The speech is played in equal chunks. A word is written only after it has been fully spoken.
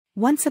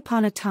Once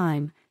upon a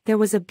time, there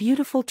was a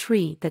beautiful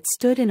tree that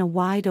stood in a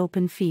wide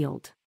open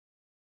field.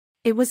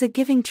 It was a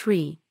giving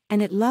tree,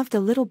 and it loved a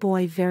little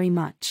boy very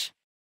much.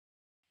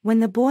 When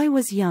the boy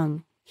was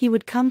young, he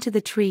would come to the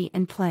tree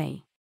and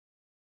play.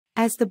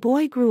 As the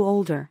boy grew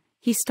older,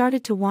 he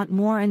started to want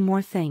more and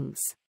more things.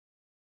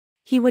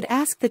 He would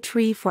ask the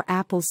tree for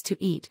apples to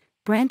eat,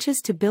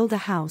 branches to build a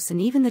house, and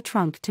even the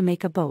trunk to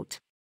make a boat.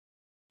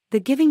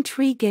 The giving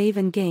tree gave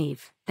and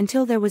gave,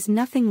 until there was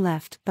nothing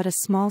left but a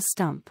small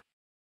stump.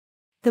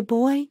 The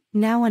boy,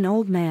 now an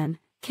old man,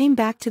 came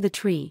back to the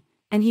tree,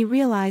 and he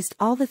realized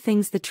all the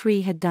things the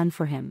tree had done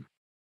for him.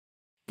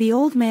 The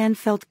old man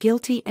felt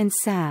guilty and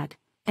sad,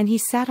 and he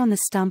sat on the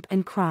stump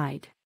and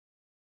cried.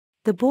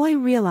 The boy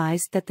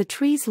realized that the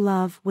tree's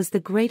love was the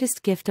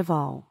greatest gift of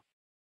all.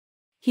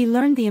 He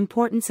learned the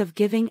importance of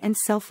giving and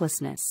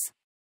selflessness.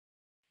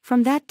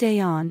 From that day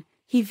on,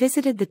 he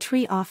visited the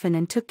tree often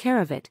and took care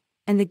of it,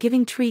 and the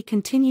giving tree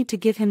continued to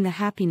give him the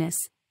happiness,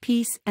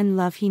 peace, and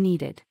love he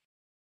needed.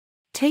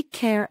 Take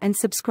care and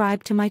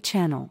subscribe to my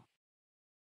channel.